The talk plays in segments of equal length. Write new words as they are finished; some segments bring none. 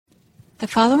The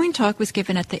following talk was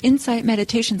given at the Insight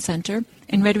Meditation Center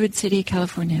in Redwood City,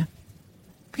 California.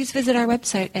 Please visit our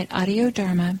website at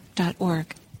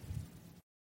audiodharma.org.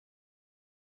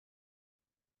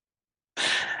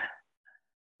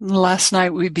 Last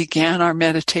night we began our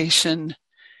meditation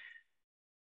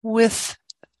with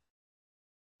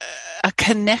a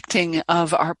connecting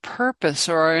of our purpose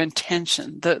or our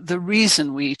intention, the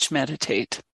reason we each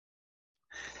meditate.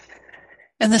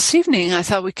 And this evening I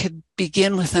thought we could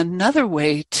begin with another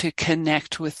way to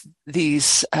connect with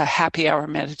these happy hour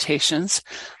meditations,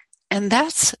 and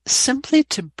that's simply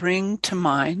to bring to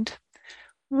mind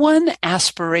one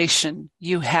aspiration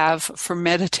you have for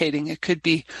meditating. It could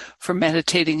be for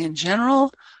meditating in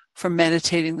general, for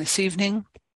meditating this evening.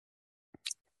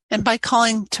 And by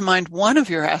calling to mind one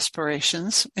of your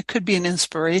aspirations, it could be an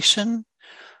inspiration,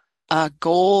 a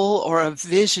goal, or a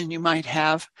vision you might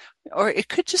have, or it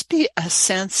could just be a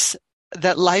sense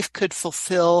that life could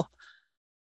fulfill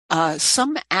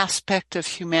some aspect of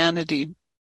humanity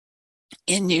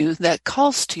in you that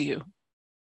calls to you.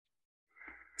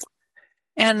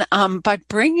 And by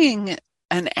bringing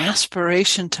an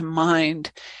aspiration to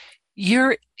mind,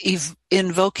 you're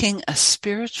invoking a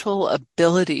spiritual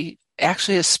ability,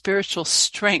 actually a spiritual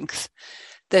strength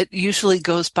that usually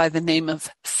goes by the name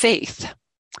of faith.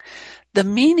 The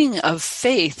meaning of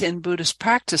faith in Buddhist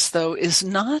practice, though, is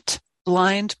not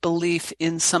blind belief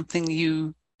in something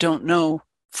you don't know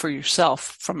for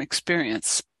yourself from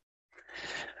experience.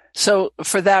 So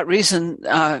for that reason,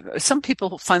 some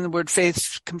people find the word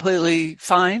faith completely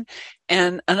fine.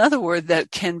 And another word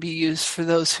that can be used for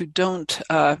those who don't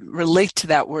relate to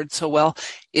that word so well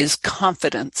is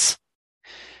confidence.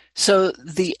 So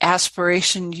the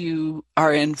aspiration you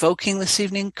are invoking this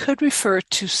evening could refer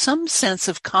to some sense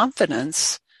of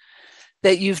confidence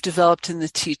that you've developed in the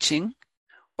teaching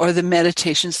or the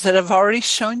meditations that have already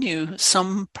shown you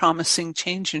some promising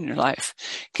change in your life.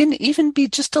 It can even be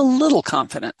just a little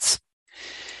confidence.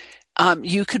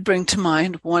 You could bring to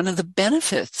mind one of the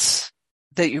benefits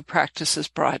that your practice has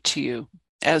brought to you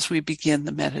as we begin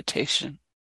the meditation.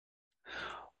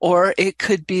 Or it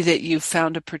could be that you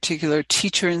found a particular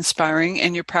teacher inspiring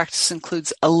and your practice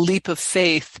includes a leap of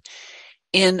faith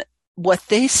in what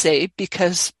they say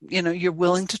because, you're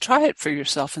willing to try it for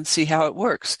yourself and see how it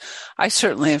works. I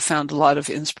certainly have found a lot of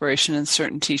inspiration in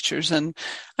certain teachers, and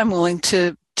I'm willing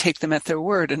to take them at their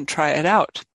word and try it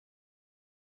out.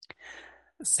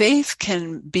 Faith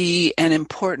can be an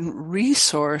important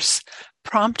resource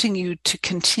prompting you to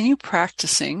continue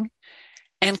practicing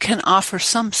and can offer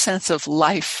some sense of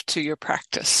life to your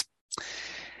practice.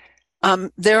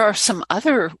 There are some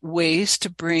other ways to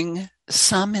bring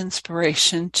some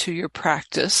inspiration to your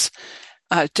practice,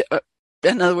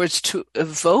 in other words, to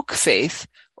evoke faith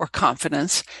or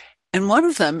confidence. And one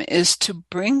of them is to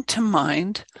bring to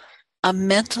mind a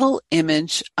mental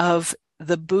image of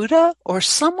the Buddha or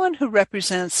someone who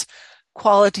represents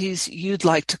qualities you'd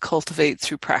like to cultivate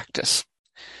through practice.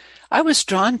 I was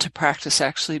drawn to practice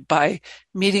actually by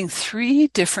meeting 3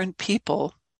 different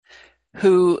people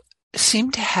who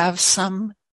seemed to have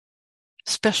some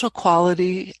special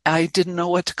quality. I didn't know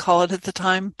what to call it at the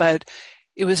time, but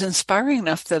it was inspiring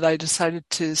enough that I decided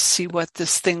to see what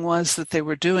this thing was that they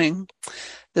were doing,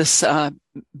 this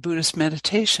Buddhist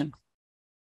meditation.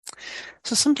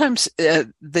 So sometimes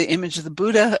the image of the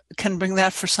Buddha can bring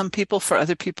that for some people. For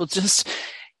other people, just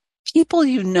people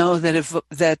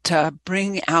that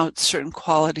bring out certain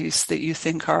qualities that you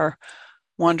think are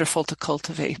wonderful to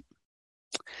cultivate.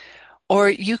 Or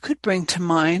you could bring to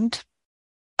mind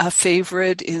a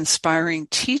favorite inspiring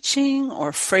teaching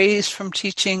or phrase from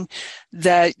teaching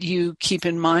that you keep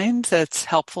in mind that's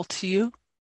helpful to you.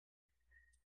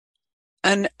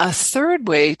 And a third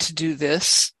way to do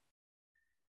this,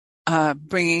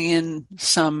 bringing in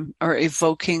some or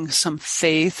evoking some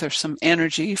faith or some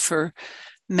energy for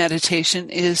meditation,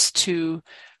 is to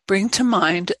bring to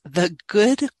mind the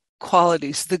good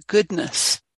qualities, the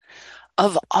goodness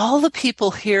of all the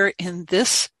people here in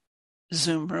this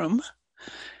Zoom room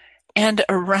and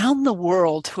around the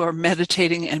world who are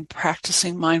meditating and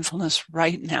practicing mindfulness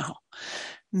right now.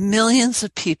 Millions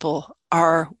of people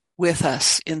are with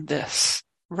us in this,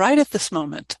 right at this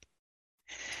moment.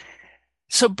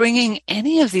 So bringing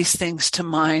any of these things to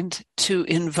mind to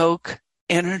invoke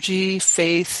energy,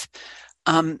 faith,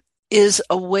 is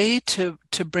a way to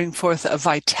bring forth a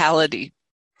vitality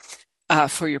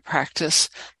for your practice.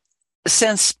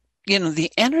 Since,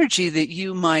 the energy that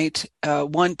you might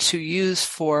want to use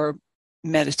for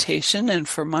meditation and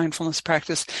for mindfulness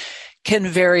practice can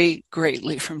vary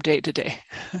greatly from day to day.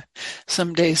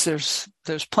 Some days there's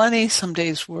plenty, some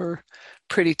days we're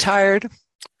pretty tired.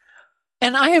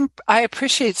 And I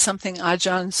appreciate something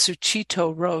Ajahn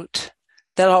Suchito wrote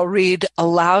that I'll read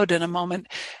aloud in a moment.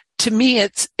 To me,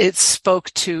 it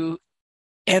spoke to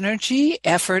energy,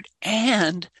 effort,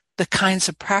 and the kinds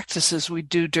of practices we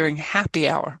do during happy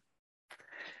hour.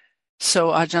 So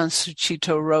Ajahn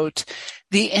Suchito wrote,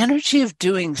 the energy of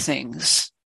doing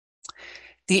things,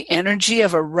 the energy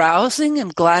of arousing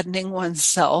and gladdening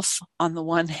oneself on the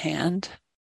one hand,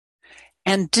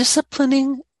 and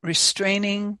disciplining,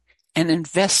 restraining, and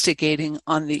investigating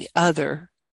on the other,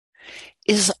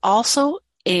 is also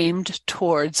aimed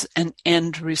towards an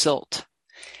end result.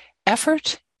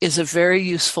 Effort is a very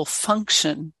useful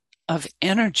function of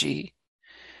energy.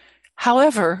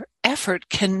 However, effort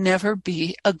can never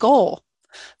be a goal.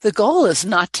 The goal is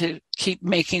not to keep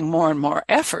making more and more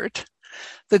effort.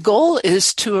 The goal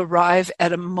is to arrive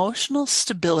at emotional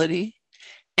stability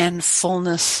and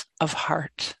fullness of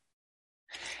heart.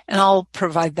 And I'll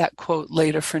provide that quote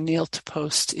later for Neil to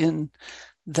post in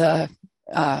the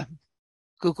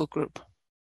Google group.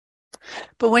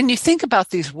 But when you think about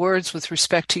these words with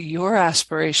respect to your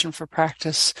aspiration for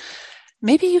practice,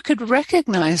 maybe you could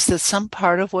recognize that some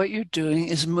part of what you're doing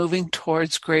is moving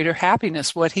towards greater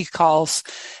happiness, what he calls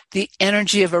the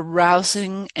energy of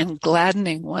arousing and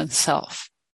gladdening oneself.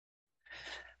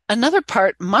 Another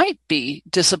part might be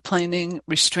disciplining,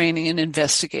 restraining, and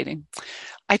investigating.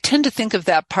 I tend to think of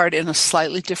that part in a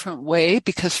slightly different way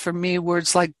because for me,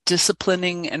 words like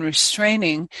disciplining and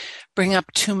restraining bring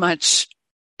up too much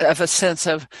of a sense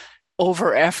of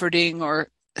over-efforting or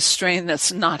strain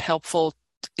that's not helpful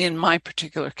in my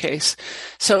particular case.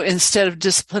 So instead of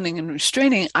disciplining and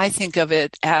restraining, I think of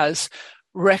it as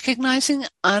recognizing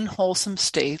unwholesome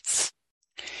states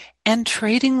and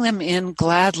trading them in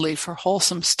gladly for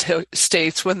wholesome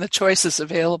states when the choice is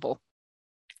available.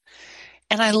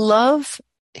 And I love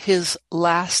his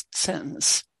last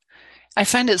sentence. I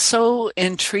find it so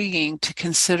intriguing to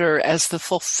consider as the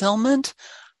fulfillment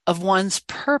of one's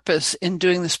purpose in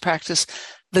doing this practice.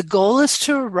 The goal is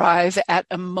to arrive at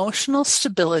emotional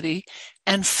stability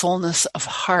and fullness of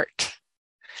heart.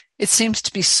 It seems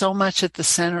to be so much at the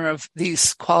center of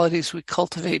these qualities we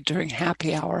cultivate during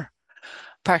happy hour,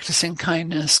 practicing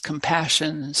kindness,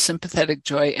 compassion, sympathetic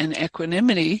joy, and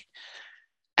equanimity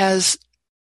as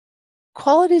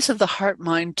qualities of the heart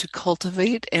mind to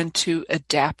cultivate and to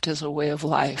adapt as a way of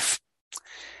life.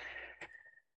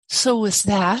 So with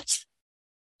that,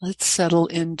 let's settle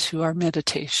into our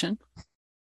meditation.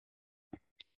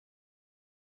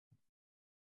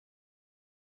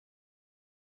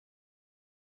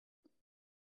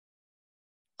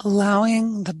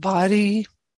 Allowing the body,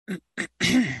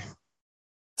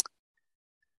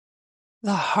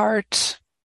 the heart,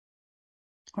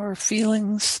 or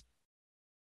feelings,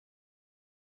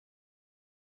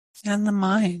 and the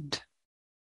mind.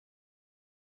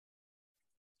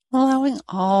 Allowing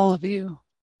all of you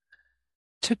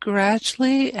to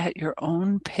gradually, at your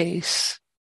own pace,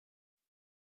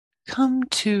 come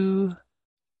to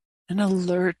an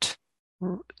alert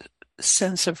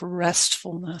sense of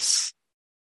restfulness.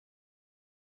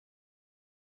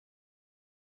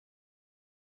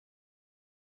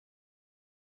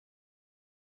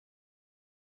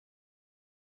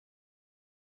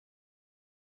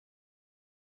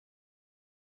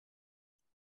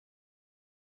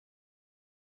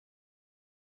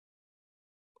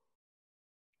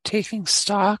 Taking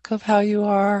stock of how you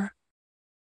are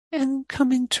and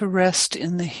coming to rest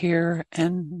in the here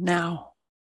and now.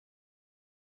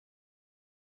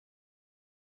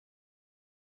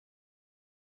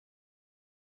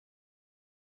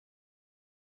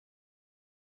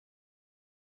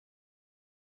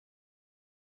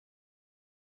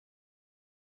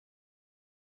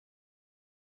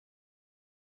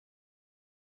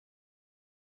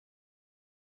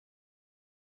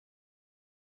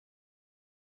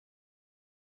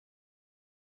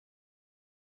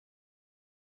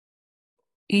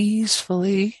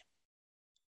 Easefully,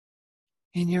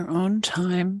 in your own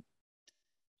time,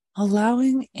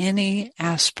 allowing any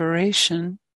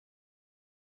aspiration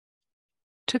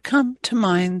to come to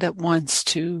mind that wants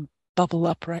to bubble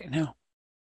up right now.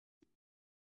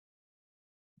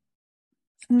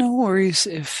 No worries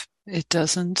if it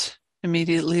doesn't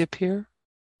immediately appear,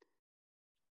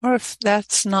 or if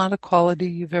that's not a quality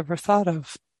you've ever thought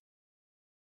of.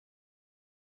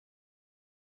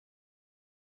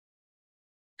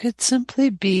 It could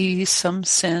simply be some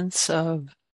sense of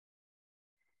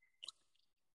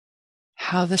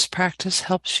how this practice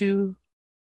helps you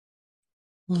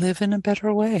live in a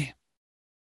better way.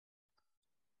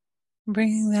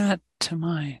 Bringing that to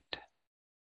mind.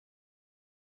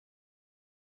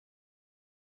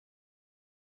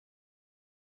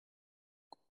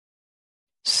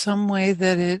 some way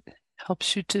that it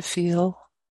helps you to feel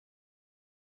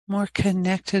more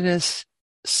connected as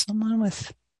someone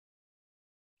with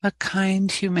a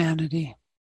kind humanity.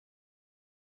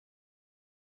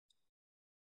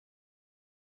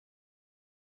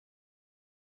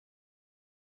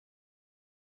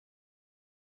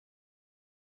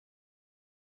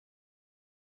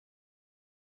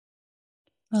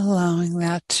 Allowing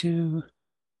that to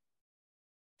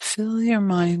fill your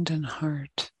mind and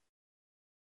heart.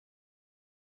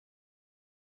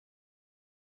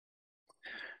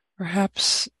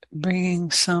 Perhaps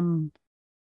bringing some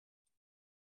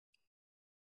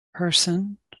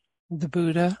person, the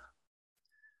Buddha,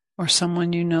 or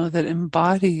someone you know that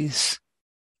embodies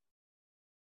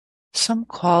some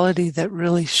quality that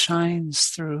really shines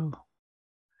through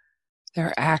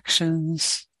their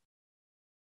actions,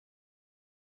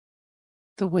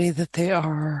 the way that they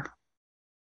are.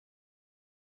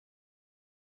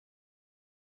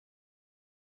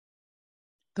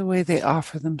 The way they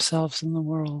offer themselves in the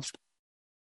world.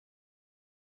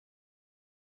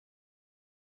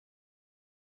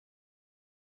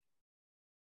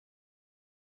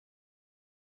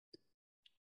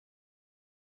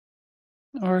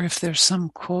 Or if there's some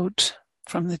quote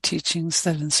from the teachings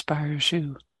that inspires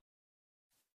you,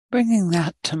 bringing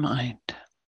that to mind.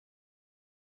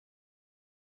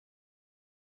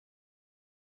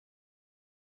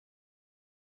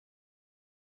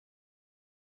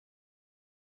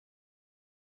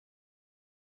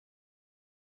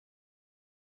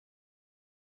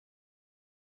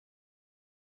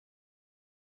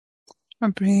 Or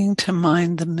bringing to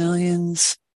mind the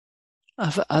millions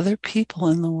of other people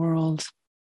in the world,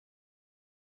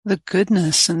 the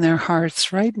goodness in their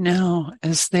hearts right now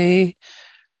as they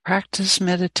practice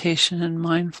meditation and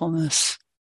mindfulness.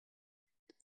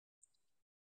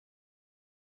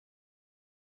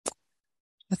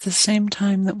 At the same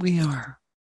time that we are.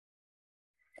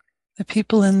 The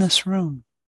people in this room.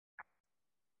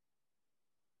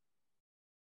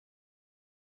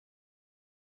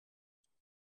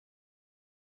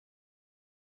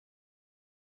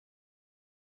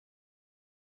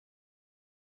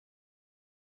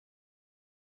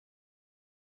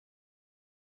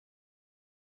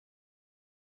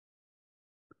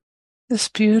 This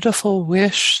beautiful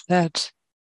wish that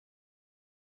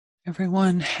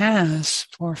everyone has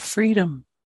for freedom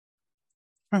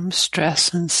from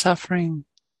stress and suffering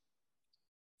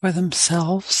for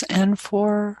themselves and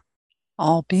for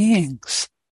all beings,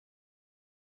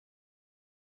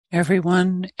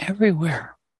 everyone,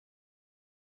 everywhere.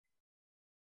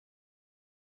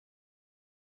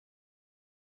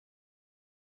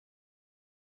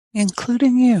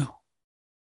 Including you.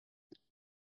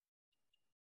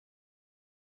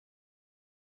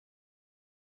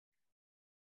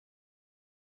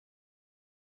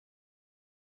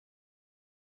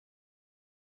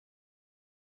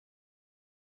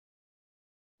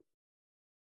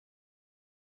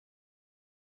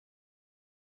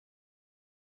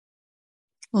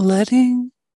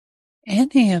 Letting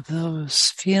any of those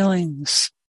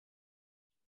feelings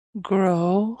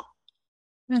grow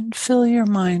and fill your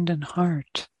mind and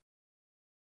heart.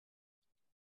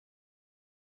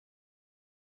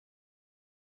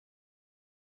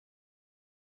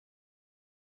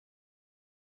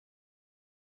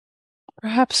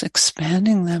 Perhaps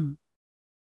expanding them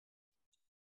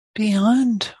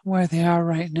beyond where they are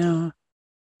right now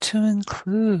to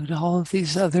include all of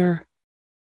these other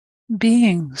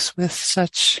beings with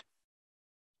such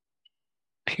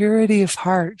purity of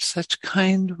heart, such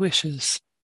kind wishes,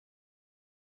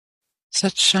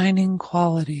 such shining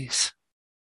qualities.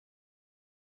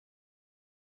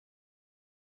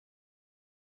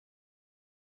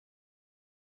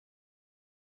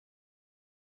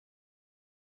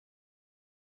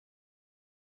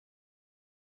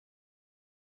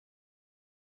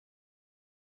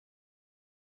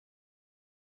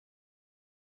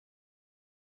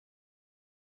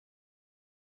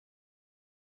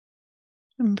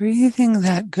 And breathing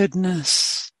that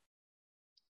goodness,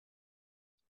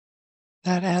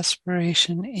 that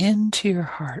aspiration into your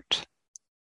heart.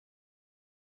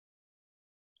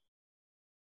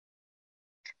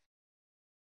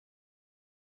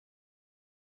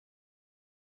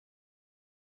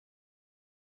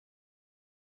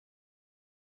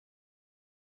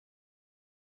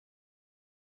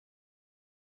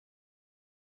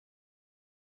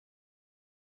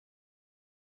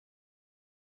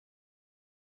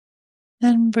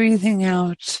 And breathing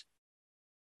out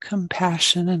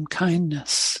compassion and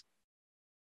kindness.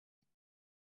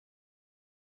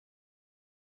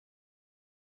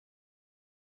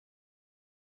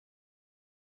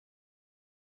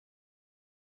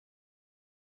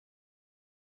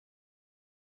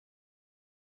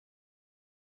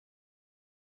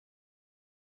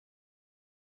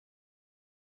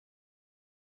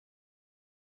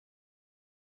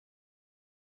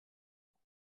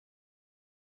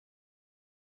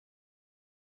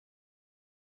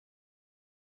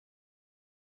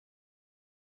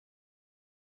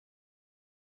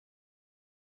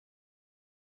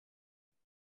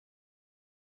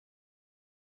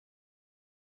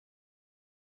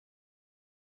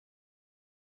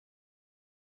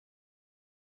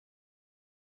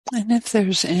 And if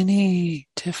there's any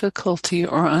difficulty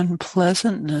or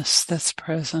unpleasantness that's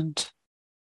present,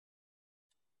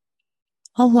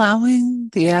 allowing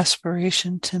the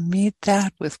aspiration to meet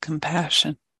that with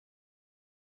compassion.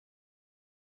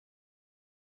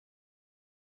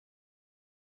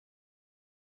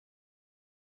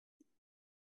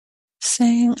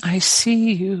 Saying, I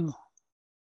see you.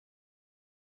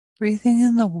 Breathing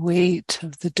in the weight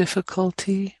of the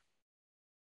difficulty,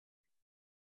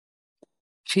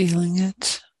 feeling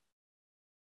it.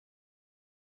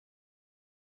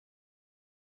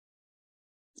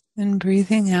 And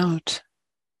breathing out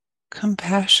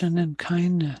compassion and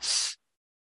kindness.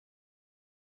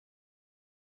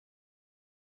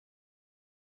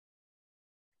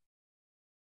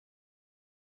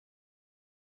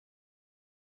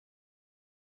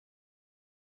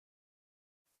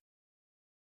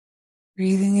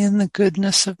 Breathing in the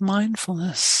goodness of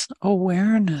mindfulness,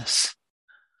 awareness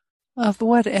of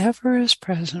whatever is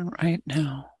present right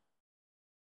now.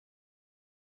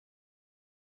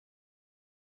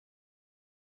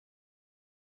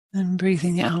 And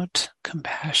breathing out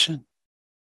compassion,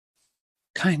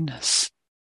 kindness.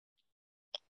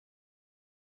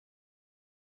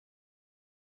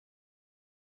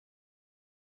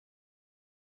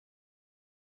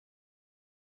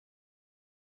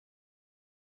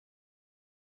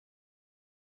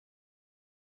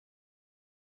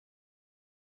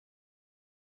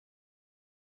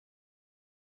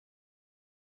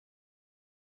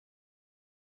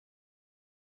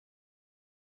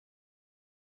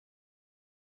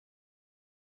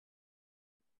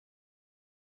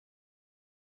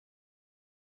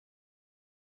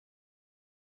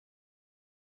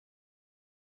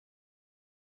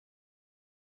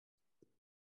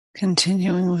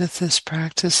 Continuing with this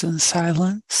practice in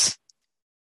silence,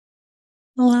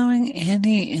 allowing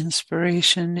any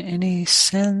inspiration, any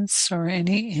sense, or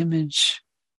any image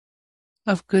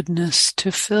of goodness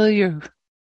to fill your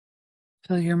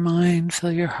mind,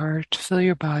 fill your heart, fill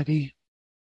your body,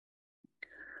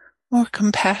 or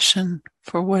compassion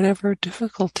for whatever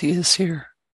difficulty is here.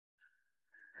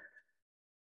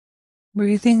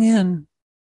 Breathing in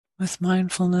with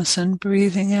mindfulness and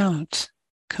breathing out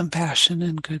compassion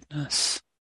and goodness.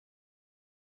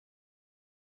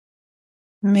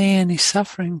 May any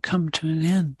suffering come to an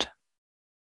end.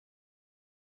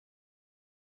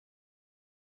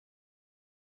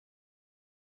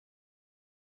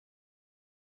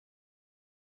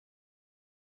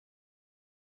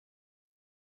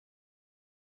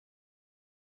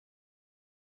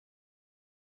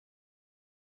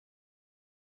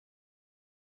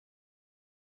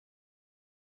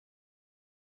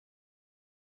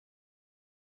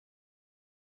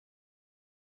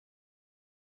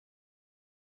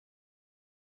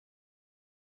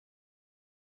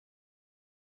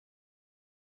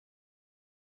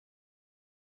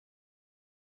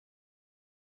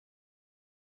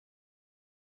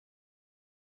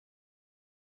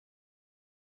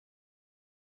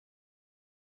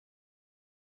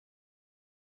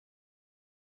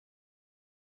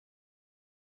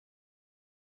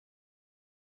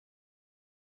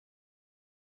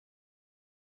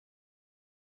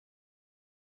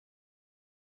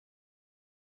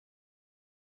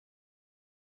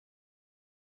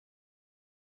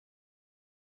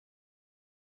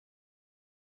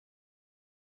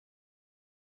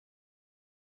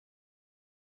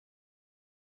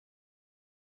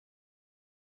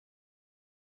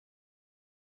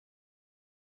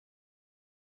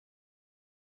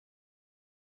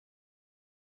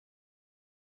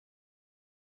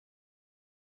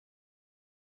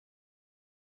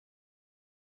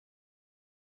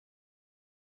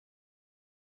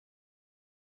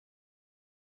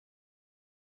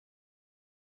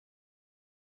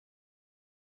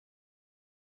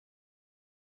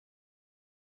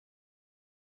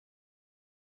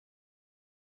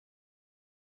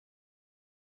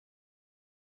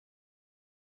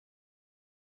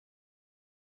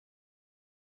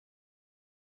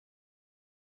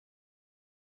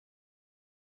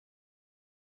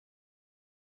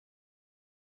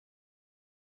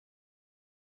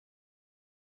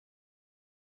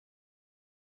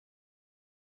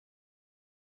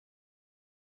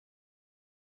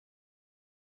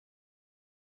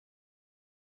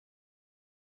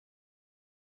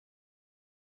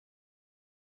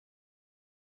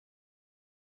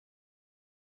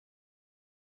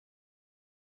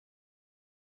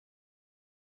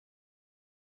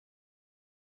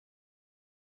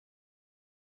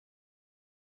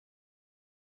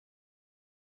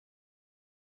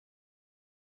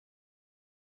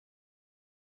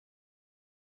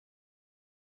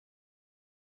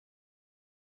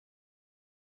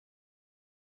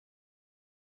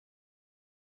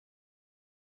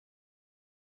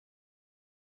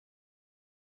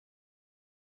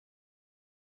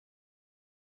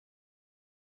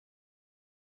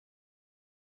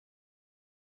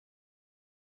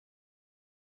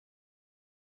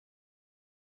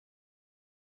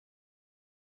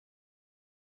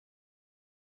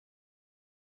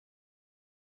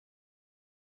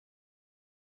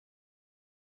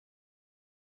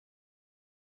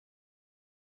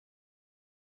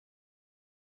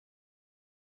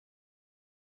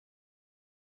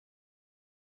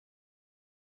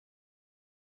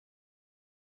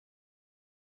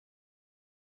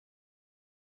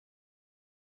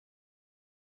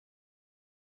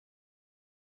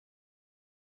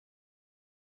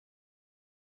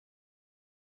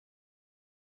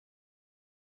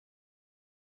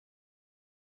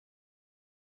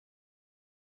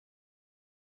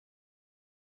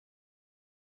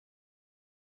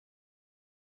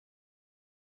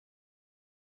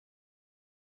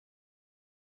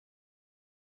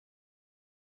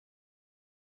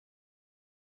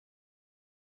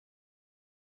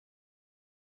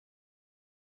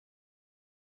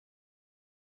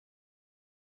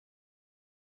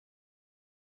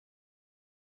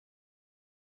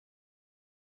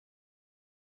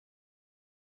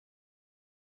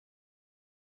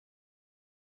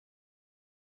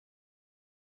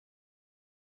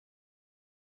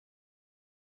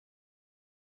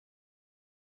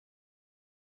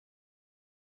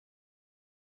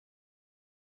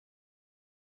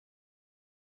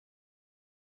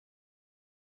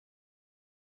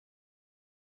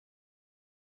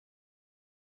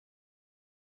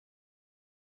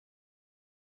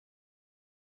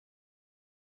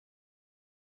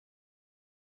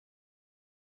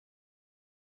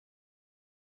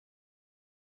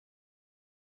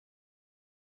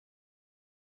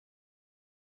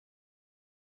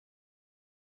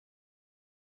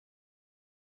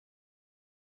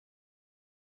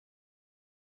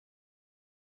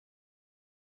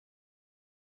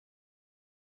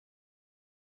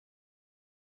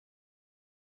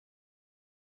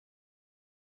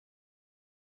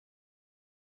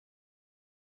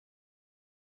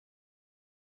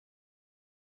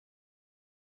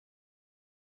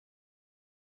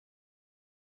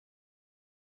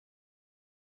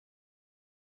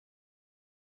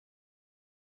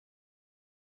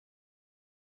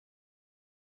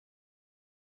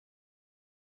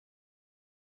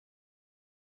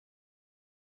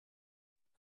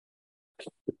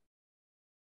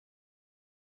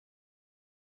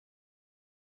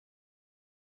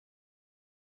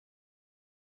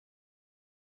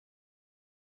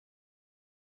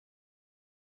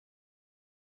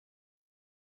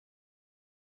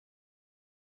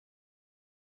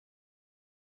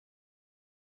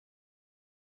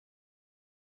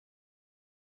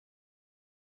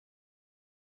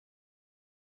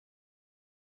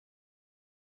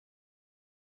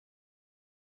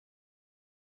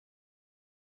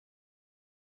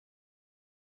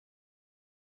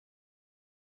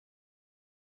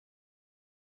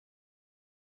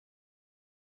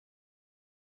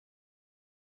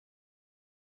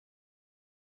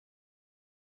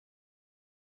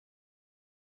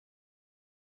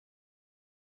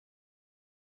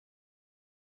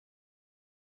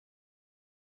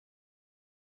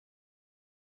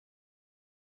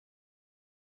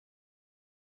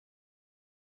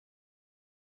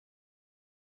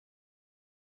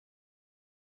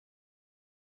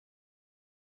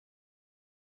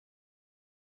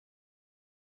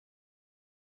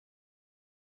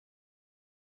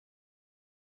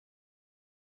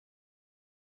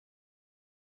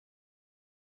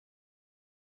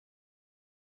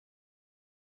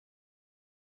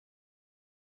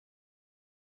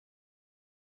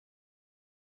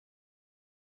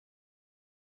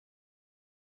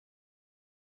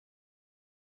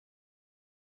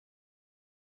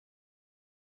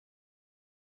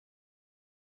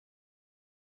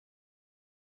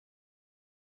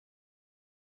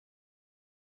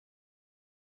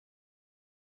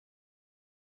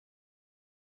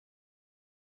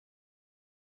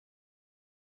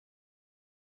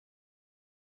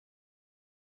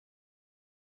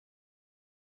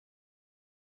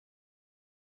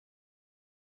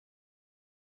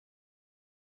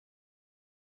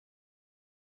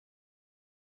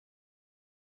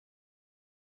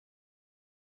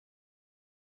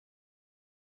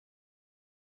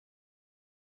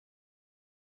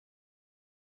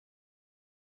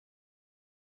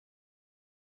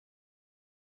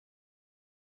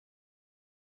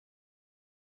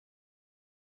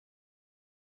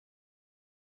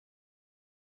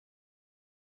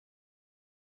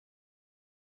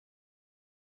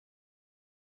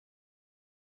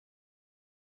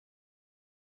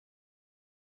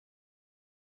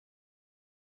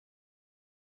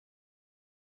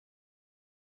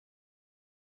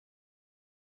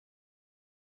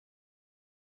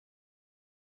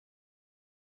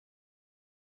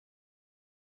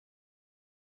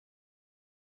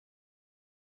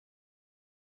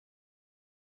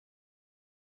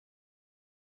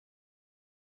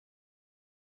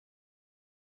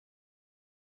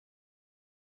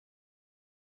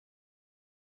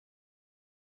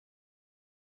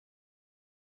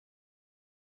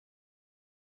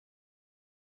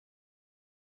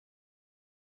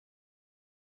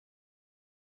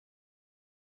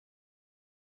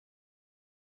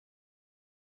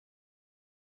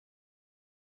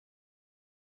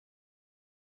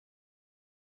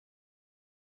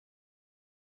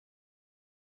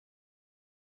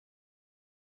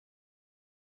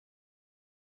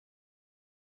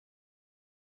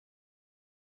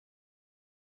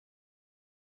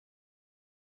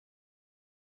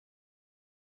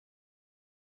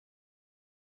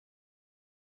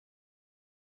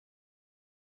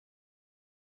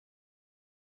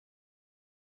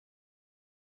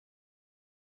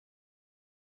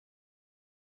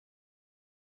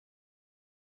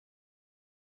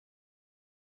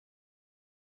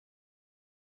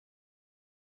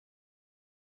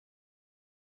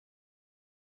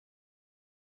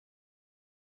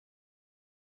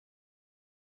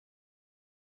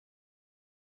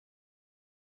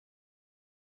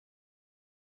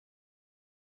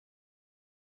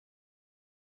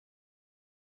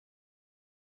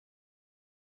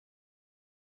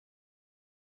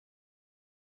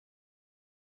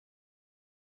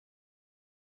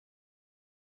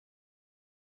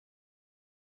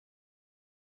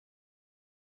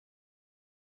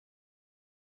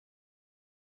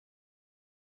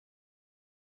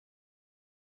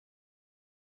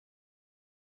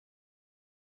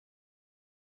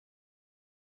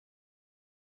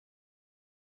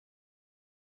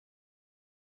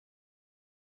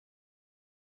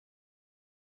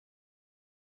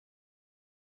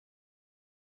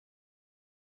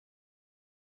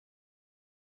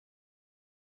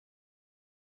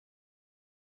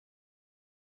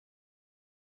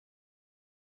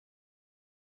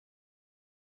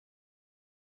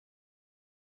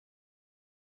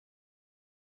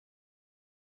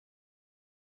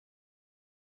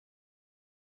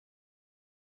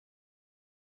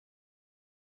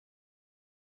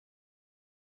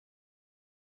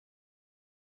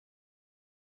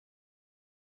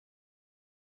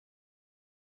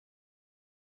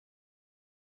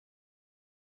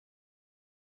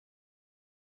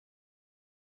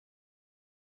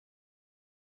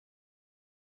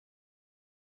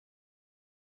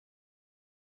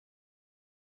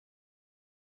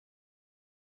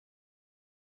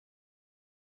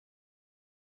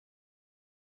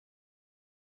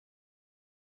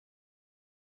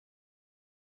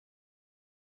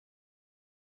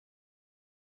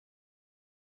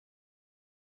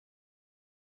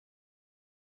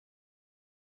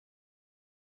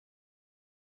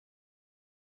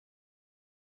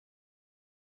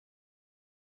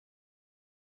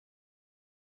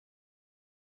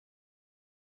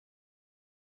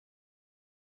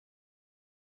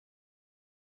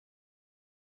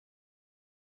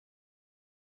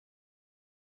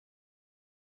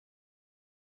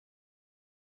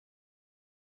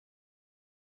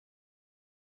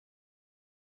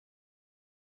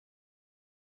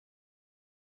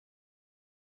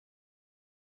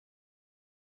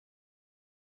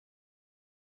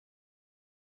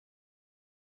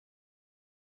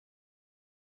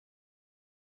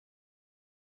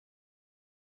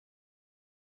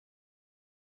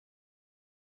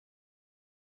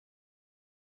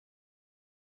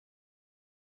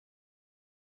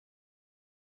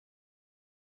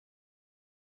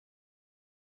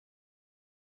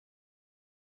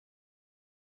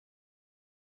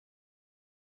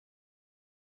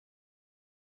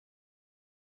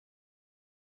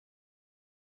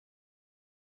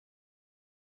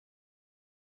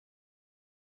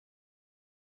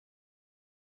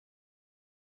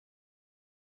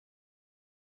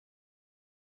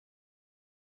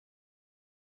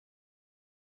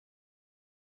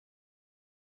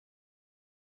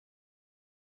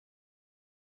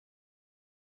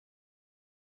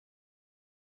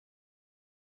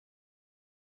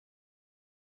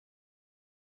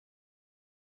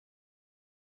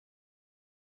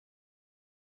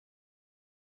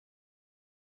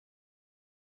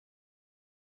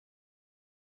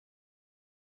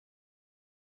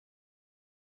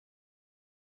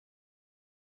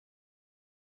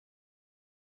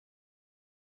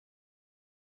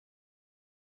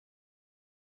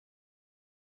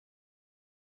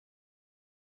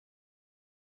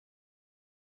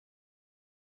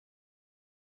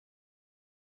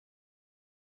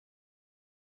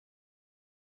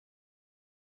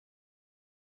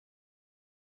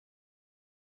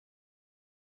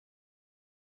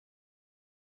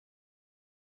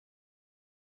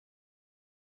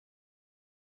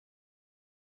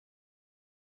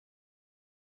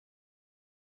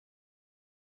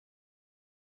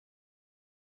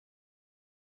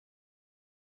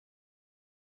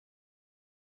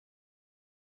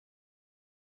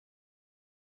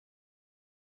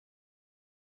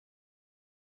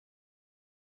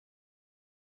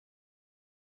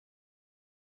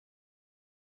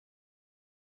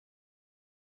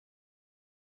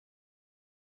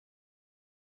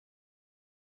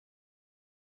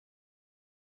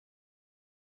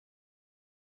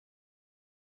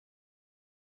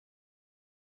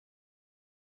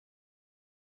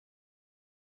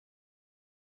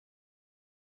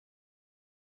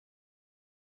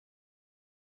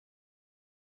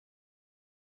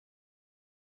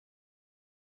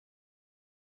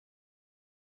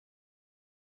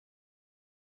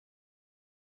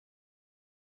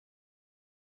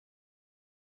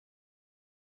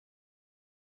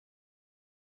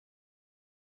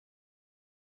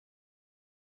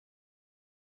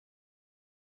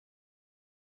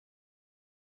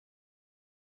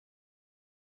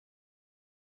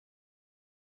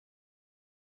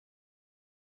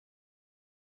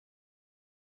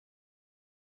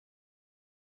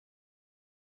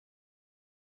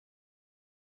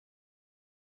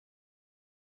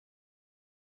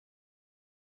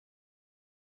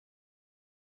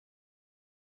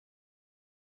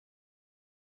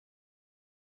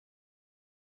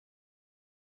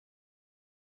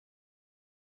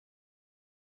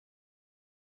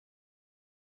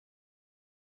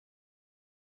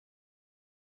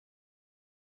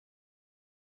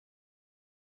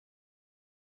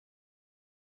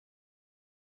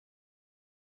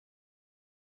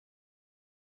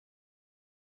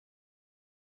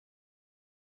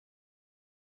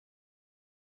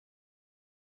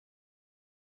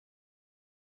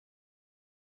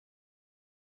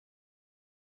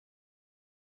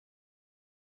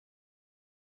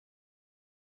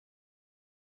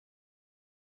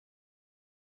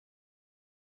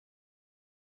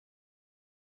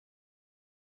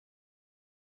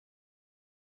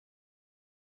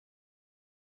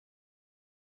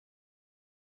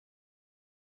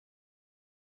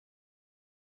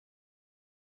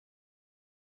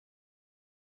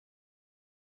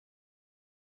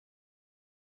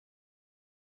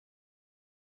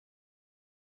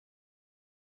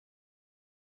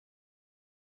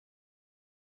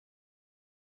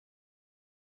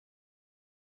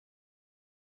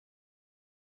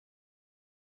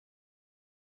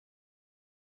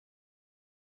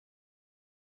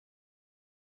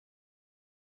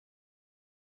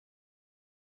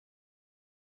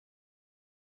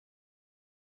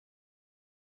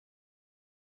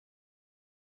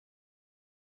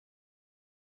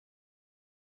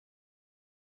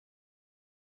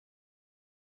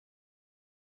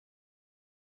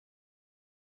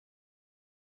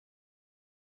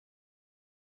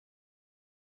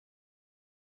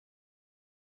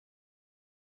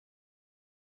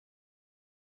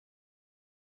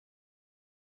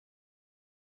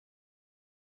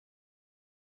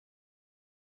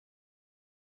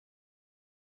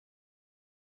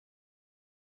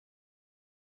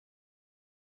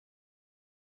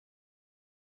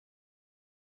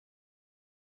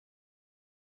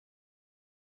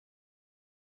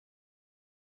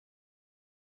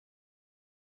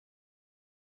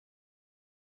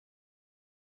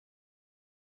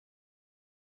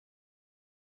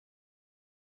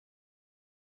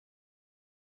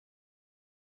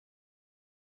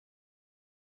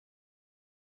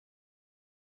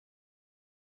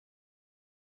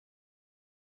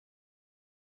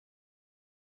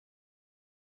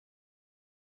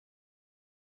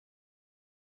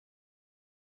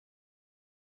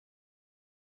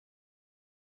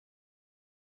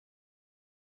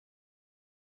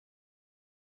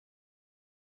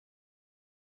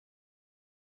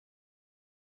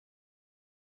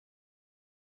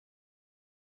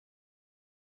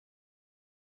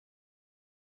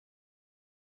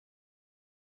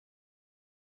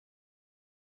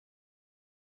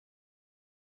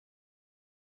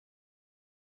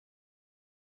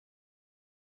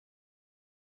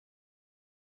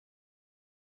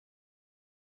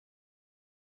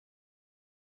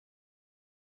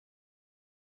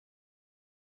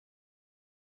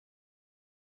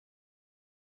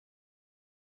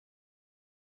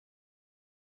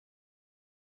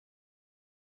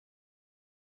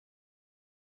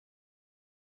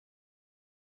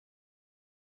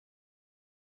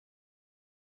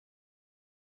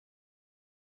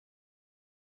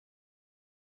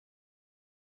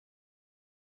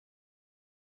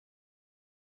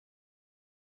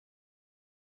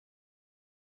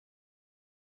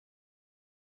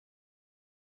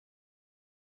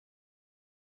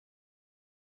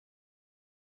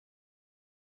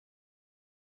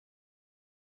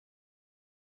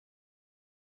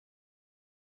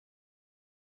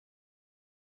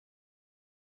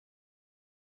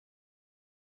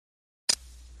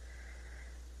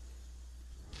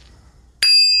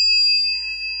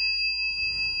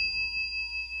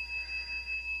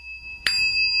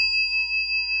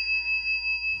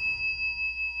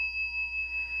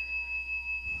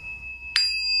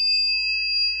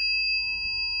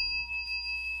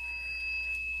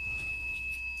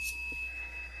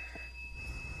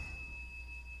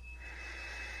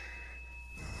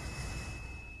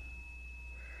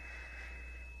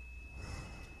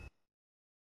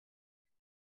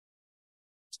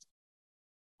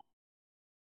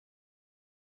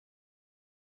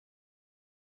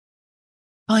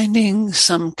 Finding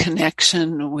some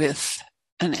connection with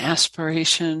an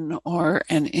aspiration or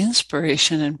an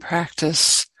inspiration in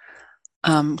practice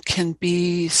can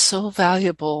be so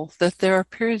valuable that there are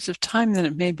periods of time that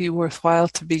it may be worthwhile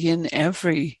to begin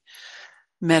every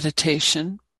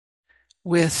meditation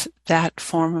with that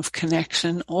form of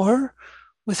connection, or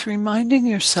with reminding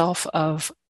yourself of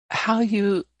how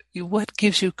what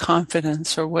gives you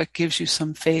confidence or what gives you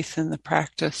some faith in the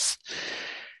practice.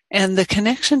 And the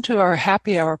connection to our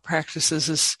happy hour practices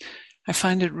is, I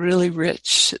find it really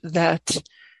rich, that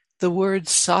the word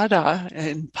sada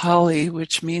in Pali,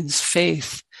 which means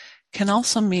faith, can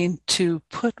also mean to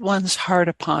put one's heart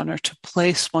upon, or to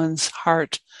place one's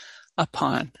heart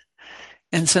upon.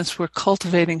 And since we're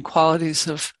cultivating qualities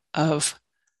of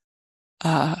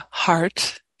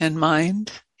heart and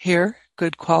mind here,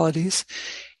 good qualities,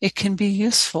 it can be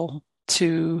useful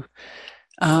to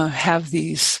have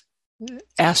these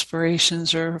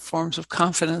aspirations or forms of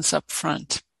confidence up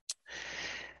front.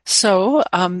 So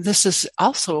this is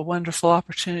also a wonderful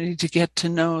opportunity to get to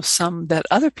know some that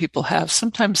other people have.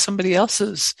 Sometimes somebody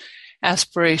else's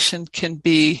aspiration can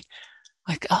be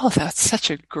like, oh, that's such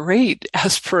a great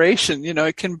aspiration. You know,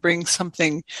 it can bring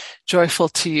something joyful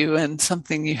to you and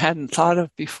something you hadn't thought of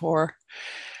before.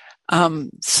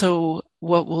 So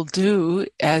what we'll do,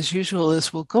 as usual,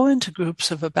 is we'll go into groups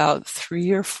of about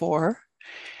 3 or 4.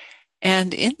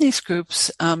 And in these groups,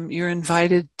 you're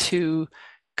invited to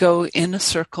go in a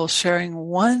circle, sharing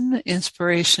one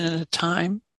inspiration at a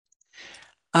time,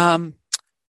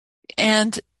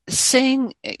 and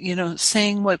saying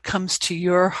what comes to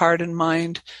your heart and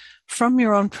mind from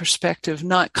your own perspective,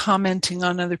 not commenting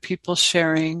on other people's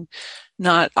sharing,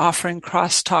 not offering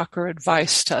crosstalk or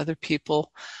advice to other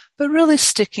people, but really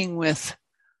sticking with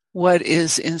what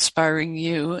is inspiring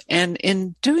you. And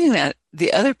in doing that,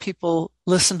 the other people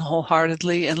listen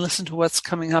wholeheartedly and listen to what's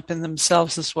coming up in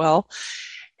themselves as well.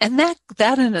 And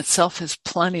that in itself is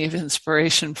plenty of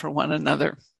inspiration for one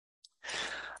another.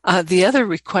 The other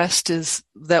request is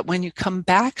that when you come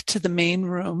back to the main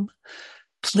room,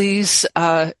 please,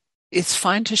 it's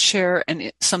fine to share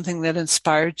something that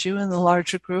inspired you in the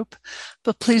larger group,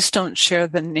 but please don't share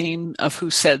the name of who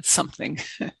said something.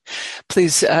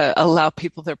 Please allow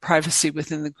people their privacy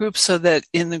within the group so that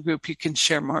in the group you can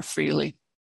share more freely.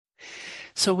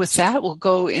 So with that, we'll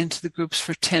go into the groups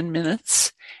for 10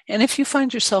 minutes. And if you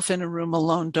find yourself in a room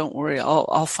alone, don't worry.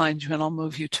 I'll find you and I'll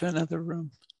move you to another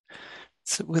room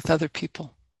with other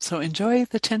people. So enjoy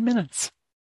the 10 minutes.